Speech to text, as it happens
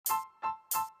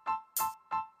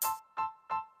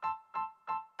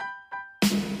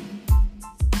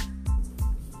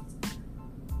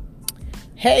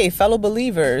Hey, fellow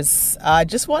believers, I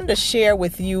just wanted to share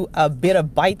with you a bit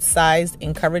of bite-sized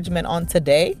encouragement on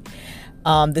today.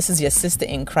 This is your sister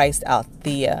in Christ,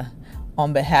 Althea,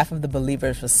 on behalf of the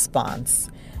Believer's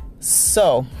Response.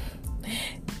 So,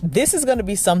 this is going to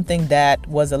be something that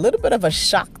was a little bit of a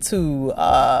shock to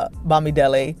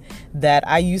Bamidele, that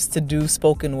I used to do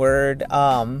spoken word.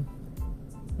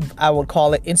 I would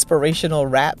call it inspirational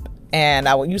rap. And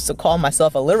I used to call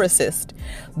myself a lyricist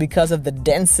because of the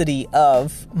density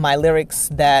of my lyrics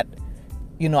that,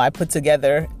 I put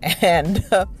together. And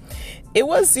it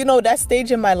was, that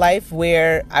stage in my life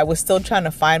where I was still trying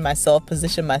to find myself,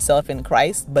 position myself in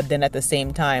Christ, but then at the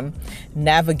same time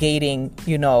navigating,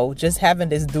 just having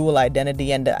this dual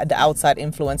identity and the outside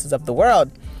influences of the world.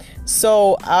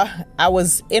 So I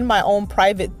was in my own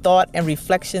private thought and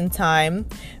reflection time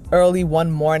early one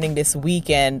morning this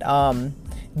weekend.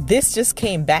 This just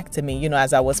came back to me,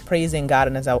 as I was praising God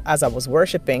and as I was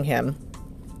worshiping Him.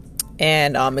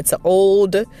 And it's an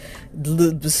old,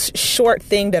 short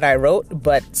thing that I wrote,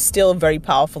 but still very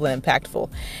powerful and impactful.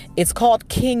 It's called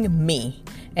King Me,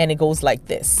 and it goes like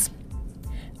this.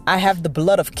 I have the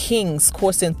blood of kings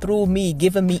coursing through me,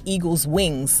 giving me eagle's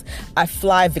wings. I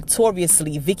fly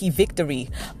victoriously, Vicky victory,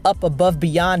 up above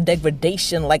beyond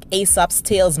degradation. Like Aesop's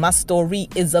tales, my story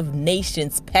is of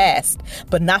nations past,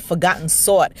 but not forgotten,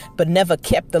 sought, but never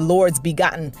kept, the Lord's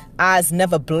begotten. Eyes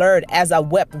never blurred as I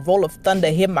wept, roll of thunder,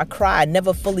 hear my cry,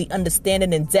 never fully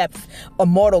understanding in depth.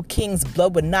 Immortal king's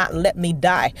blood would not let me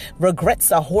die.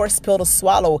 Regrets a horse pill to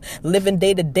swallow, living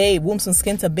day to day, wombs and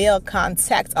skin to male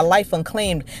contact, a life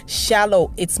unclaimed.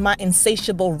 Shallow, it's my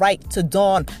insatiable right to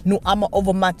dawn. New armor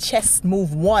over my chest,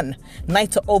 move one.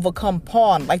 Night to overcome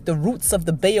pawn. Like the roots of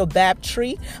the baobab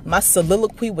tree, my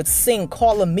soliloquy would sing,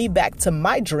 calling me back to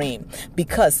my dream.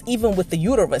 Because even with the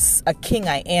uterus, a king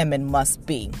I am and must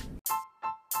be.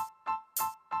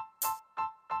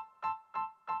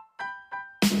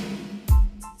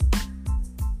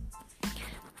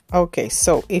 Okay,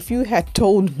 so if you had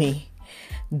told me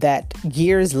that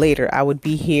years later I would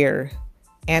be here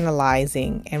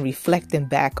analyzing and reflecting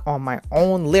back on my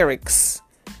own lyrics,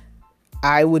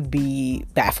 I would be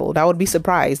baffled. I would be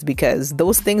surprised, because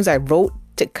those things I wrote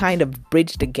to kind of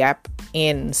bridge the gap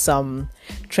in some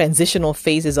transitional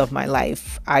phases of my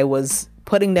life. I was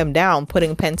putting them down,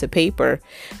 putting pen to paper,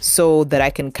 so that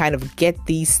I can kind of get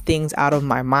these things out of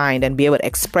my mind and be able to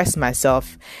express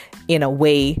myself in a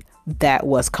way that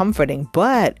was comforting.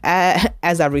 But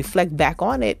as I reflect back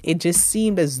on it, it just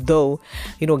seemed as though,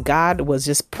 God was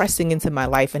just pressing into my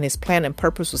life, and His plan and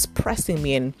purpose was pressing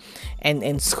me in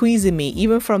and squeezing me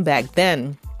even from back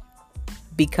then,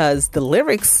 because the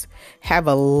lyrics have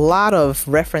a lot of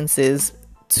references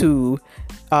to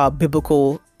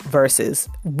biblical verses,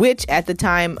 which at the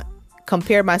time,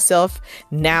 compare myself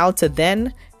now to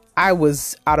then, I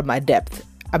was out of my depth.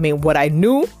 I mean, what I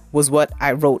knew was what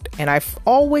I wrote, and I've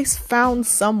always found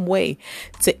some way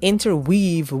to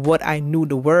interweave what I knew,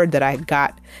 the word that I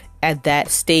got at that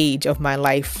stage of my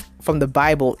life from the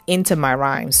Bible, into my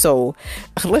rhymes. So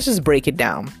let's just break it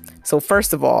down. So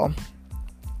first of all,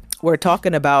 we're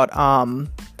talking about,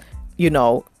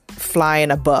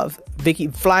 flying above,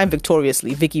 flying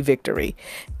victoriously, Vicky victory.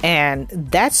 And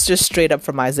that's just straight up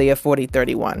from Isaiah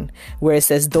 40:31, where it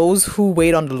says, those who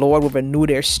wait on the Lord will renew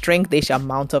their strength. They shall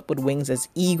mount up with wings as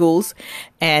eagles.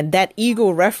 And that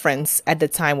eagle reference at the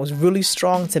time was really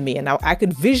strong to me. And I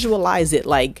could visualize it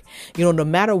like, no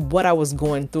matter what I was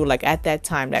going through, like at that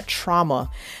time, that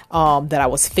trauma that I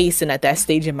was facing at that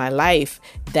stage in my life,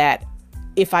 that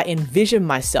if I envision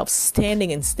myself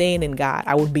standing and staying in God,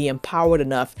 I would be empowered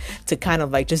enough to kind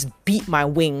of like just beat my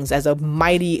wings as a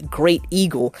mighty great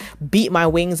eagle, beat my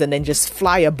wings and then just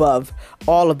fly above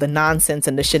all of the nonsense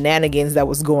and the shenanigans that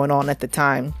was going on at the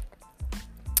time.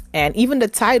 And even the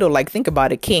title, like, think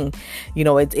about it, King,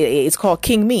 it's called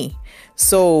King Me.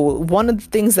 So one of the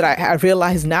things that I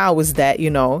realize now is that,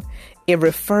 it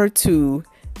referred to,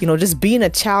 just being a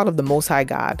child of the Most High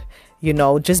God,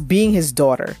 just being His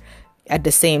daughter at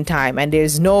the same time. And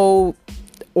there's no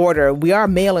order. We are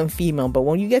male and female, but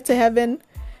when you get to heaven,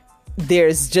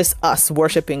 there's just us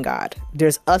worshiping God.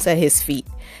 There's us at His feet.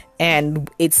 And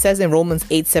it says in Romans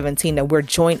 8:17 that we're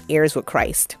joint heirs with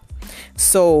Christ.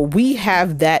 So we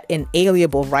have that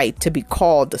inalienable right to be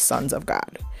called the sons of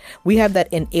God. We have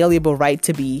that inalienable right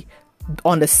to be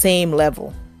on the same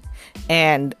level,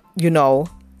 and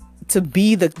to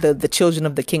be the children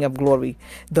of the King of Glory,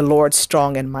 the Lord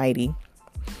strong and mighty.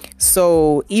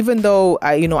 So even though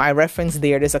I reference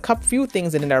there's a few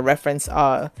things in there that reference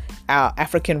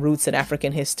African roots and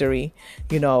African history,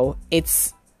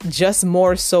 it's just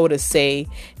more so to say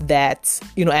that,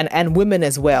 and women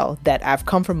as well, that I've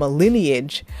come from a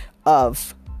lineage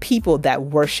of people that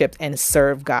worshiped and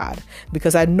served God,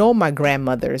 because I know my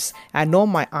grandmothers, I know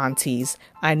my aunties,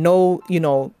 I know,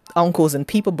 uncles and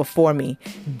people before me,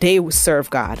 they would serve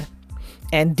God.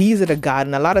 And these are the God.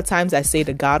 And a lot of times I say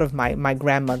the God of my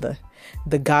grandmother,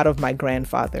 the God of my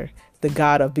grandfather, the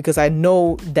God of, because I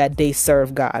know that they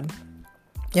serve God.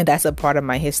 And that's a part of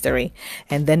my history.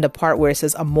 And then the part where it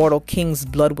says, a mortal king's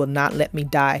blood will not let me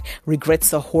die.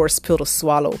 Regrets a horse pill to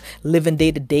swallow. Living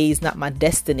day to day is not my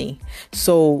destiny.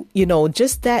 So,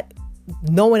 just that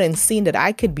knowing and seeing that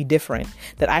I could be different,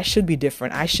 that I should be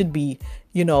different. I should be,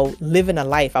 living a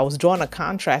life. I was drawing a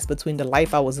contrast between the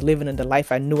life I was living and the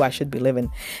life I knew I should be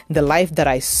living. The life that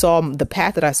I saw, the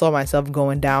path that I saw myself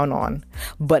going down on,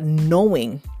 but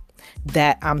knowing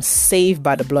that I'm saved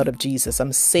by the blood of Jesus.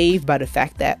 I'm saved by the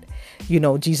fact that,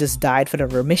 Jesus died for the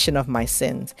remission of my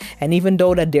sins. And even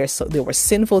though that there were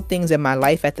sinful things in my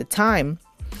life at the time,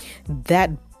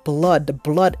 the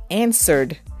blood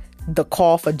answered the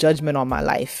call for judgment on my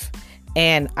life.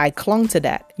 And I clung to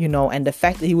that, and the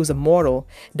fact that he was immortal,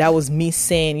 that was me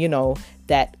saying,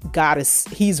 that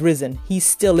he's risen. He's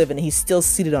still living. He's still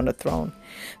seated on the throne.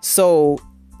 So,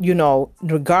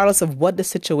 regardless of what the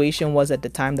situation was at the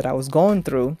time that I was going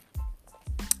through,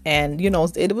 and it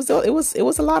was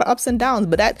a lot of ups and downs,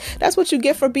 but that's what you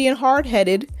get for being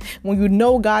hard-headed,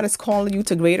 when God is calling you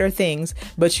to greater things,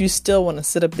 but you still want to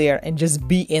sit up there and just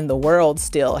be in the world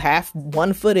still, half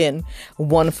one foot in,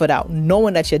 one foot out,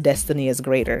 knowing that your destiny is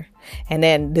greater. And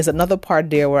then there's another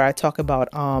part there where I talk about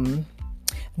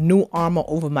new armor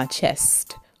over my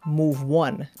chest. Move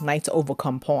one, knight to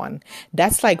overcome pawn.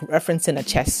 That's like referencing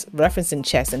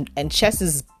chess. And chess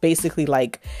is basically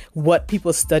like what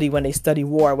people study when they study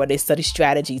war, when they study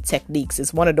strategy techniques.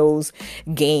 It's one of those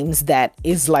games that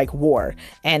is like war.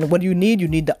 And what you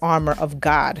need the armor of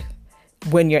God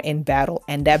when you're in battle.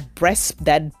 And that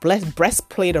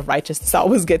breastplate of righteousness. I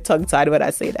always get tongue-tied when I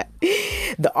say that.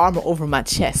 The armor over my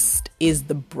chest is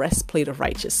the breastplate of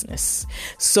righteousness.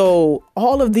 So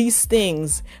all of these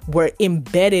things were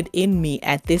embedded in me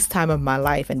at this time of my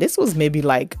life. And this was maybe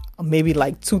like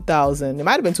 2000, it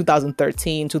might have been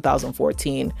 2013,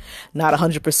 2014, not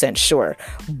 100% sure.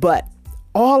 But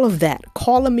all of that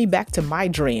calling me back to my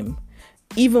dream,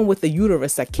 even with the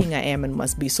uterus that King I Am and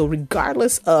must be. So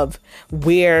regardless of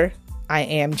where I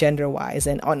am gender-wise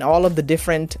and on all of the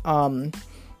different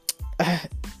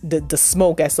the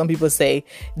smoke, as some people say,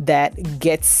 that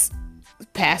gets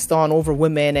passed on over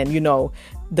women, and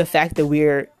the fact that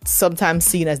we're sometimes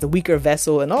seen as the weaker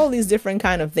vessel, and all these different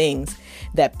kind of things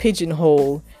that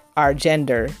pigeonhole our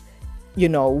gender,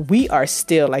 we are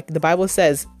still, like the Bible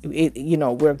says,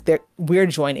 we're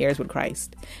joint heirs with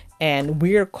Christ, and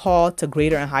we're called to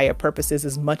greater and higher purposes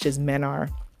as much as men are.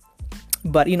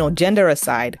 But gender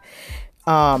aside,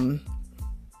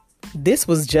 this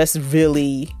was just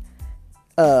really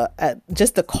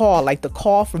just the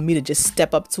call for me to just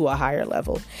step up to a higher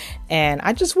level. And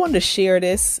I just wanted to share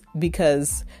this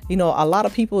because, a lot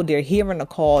of people, they're hearing the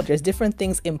call. There's different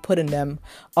things inputting them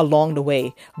along the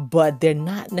way, but they're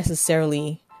not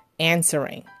necessarily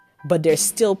answering. But there's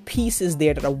still pieces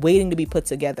there that are waiting to be put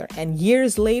together. And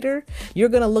years later, you're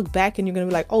going to look back and you're going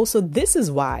to be like, oh, so this is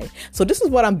why. So this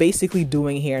is what I'm basically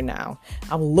doing here now.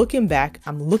 I'm looking back,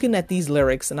 I'm looking at these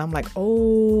lyrics, and I'm like,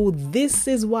 oh, this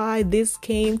is why this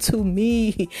came to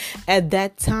me at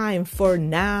that time for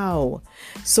now.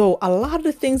 So a lot of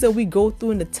the things that we go through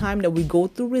in the time that we go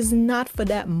through is not for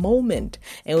that moment.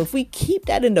 And if we keep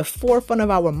that in the forefront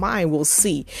of our mind, we'll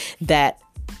see that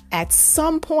at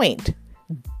some point,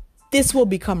 this will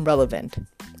become relevant,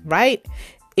 right?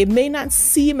 It may not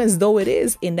seem as though it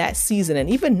is in that season. And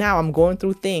even now I'm going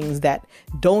through things that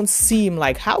don't seem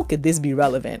like, how could this be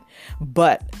relevant?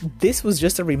 But this was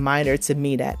just a reminder to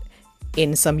me that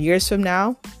in some years from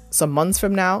now, some months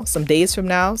from now, some days from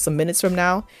now, some minutes from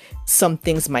now, some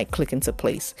things might click into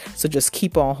place. So just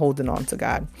keep on holding on to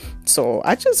God. So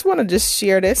I just want to just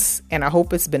share this, and I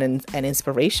hope it's been an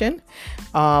inspiration.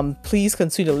 Please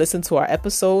continue to listen to our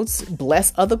episodes.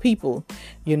 Bless other people,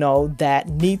 that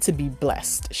need to be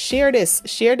blessed. Share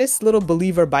this little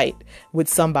believer bite with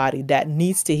somebody that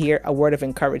needs to hear a word of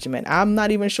encouragement. I'm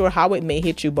not even sure how it may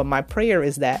hit you, but my prayer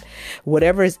is that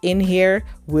whatever is in here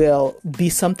will be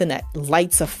something that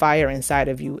lights a fire inside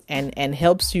of you and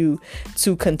helps you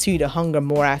to continue to hunger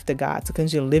more after God, to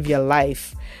continue to live your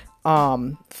life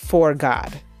for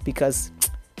God, because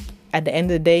at the end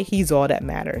of the day, He's all that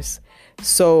matters.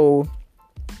 So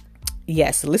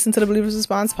yes, listen to the Believer's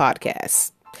Response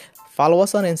podcast. Follow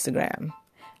us on Instagram.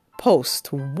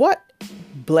 Post what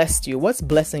blessed you, what's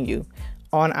blessing you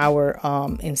on our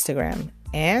Instagram.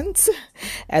 And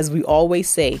as we always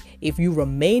say, if you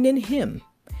remain in him,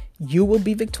 you will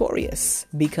be victorious,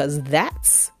 because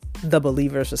that's the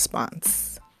believer's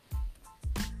response.